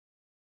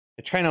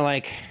It's kind of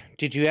like,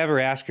 did you ever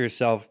ask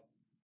yourself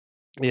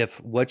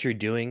if what you're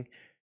doing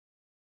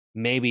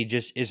maybe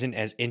just isn't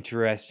as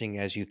interesting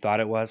as you thought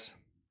it was?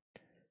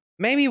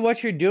 Maybe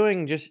what you're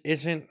doing just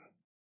isn't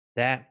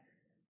that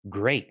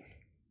great.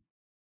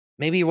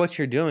 Maybe what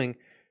you're doing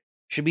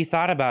should be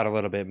thought about a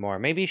little bit more.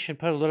 Maybe you should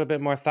put a little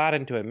bit more thought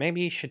into it.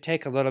 Maybe you should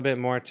take a little bit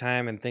more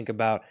time and think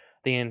about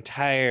the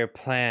entire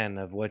plan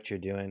of what you're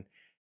doing.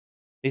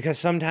 Because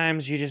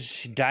sometimes you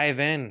just dive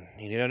in.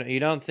 You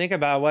don't think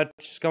about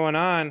what's going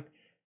on.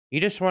 You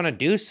just want to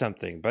do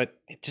something, but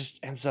it just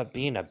ends up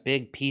being a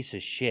big piece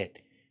of shit.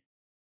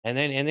 And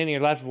then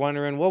you're left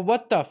wondering, well,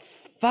 what the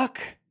fuck?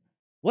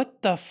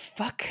 What the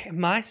fuck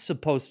am I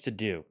supposed to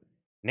do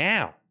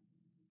now?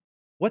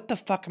 What the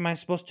fuck am I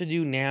supposed to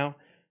do now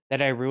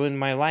that I ruined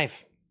my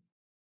life?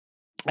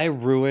 I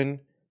ruined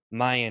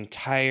my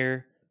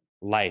entire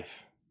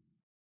life.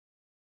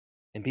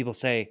 And people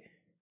say,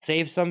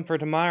 save some for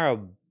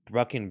tomorrow,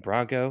 fucking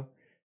Bronco.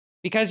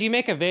 Because you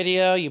make a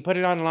video, you put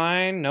it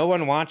online, no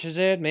one watches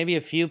it, maybe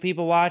a few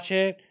people watch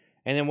it,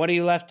 and then what are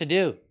you left to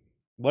do?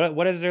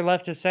 What is there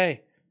left to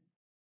say?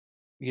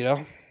 You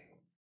know?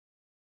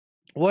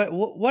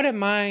 What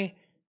am I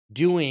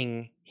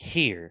doing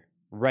here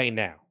right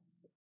now?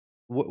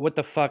 What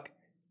the fuck?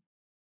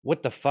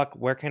 What the fuck?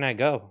 Where can I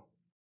go?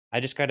 I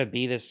just got to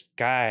be this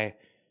guy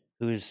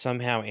who's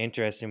somehow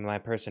interested in my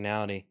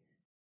personality.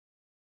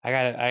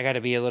 I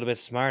gotta be a little bit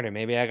smarter.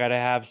 Maybe I gotta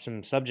have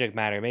some subject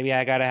matter. Maybe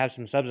I gotta have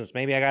some substance.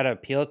 Maybe I gotta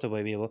appeal to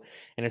people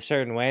in a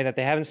certain way that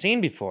they haven't seen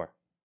before.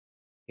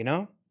 You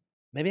know?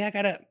 Maybe I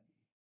gotta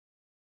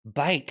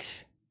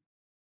bite.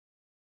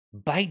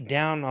 Bite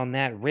down on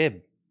that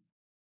rib.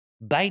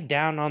 Bite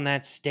down on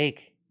that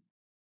steak.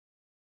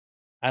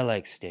 I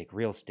like steak,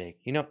 real steak.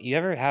 You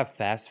ever have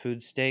fast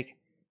food steak?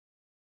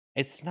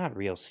 It's not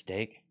real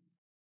steak.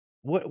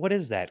 What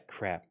is that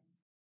crap?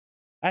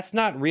 That's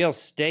not real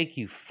steak,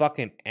 you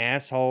fucking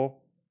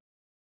asshole.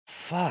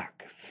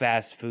 Fuck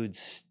fast food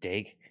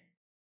steak.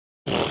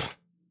 Pfft,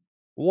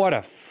 what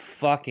a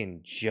fucking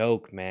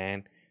joke,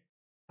 man.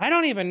 I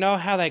don't even know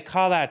how they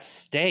call that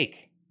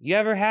steak. You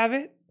ever have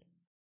it?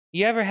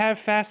 You ever have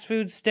fast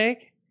food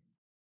steak?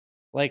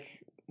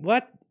 Like,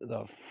 what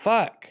the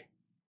fuck?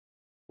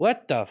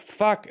 What the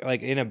fuck?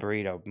 Like in a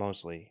burrito,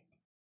 mostly.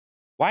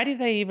 Why do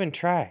they even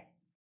try?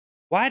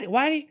 Why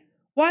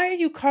are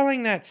you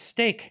calling that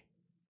steak?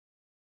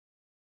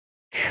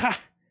 God,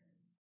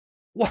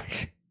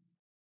 what?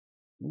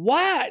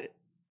 What?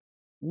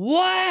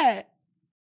 What?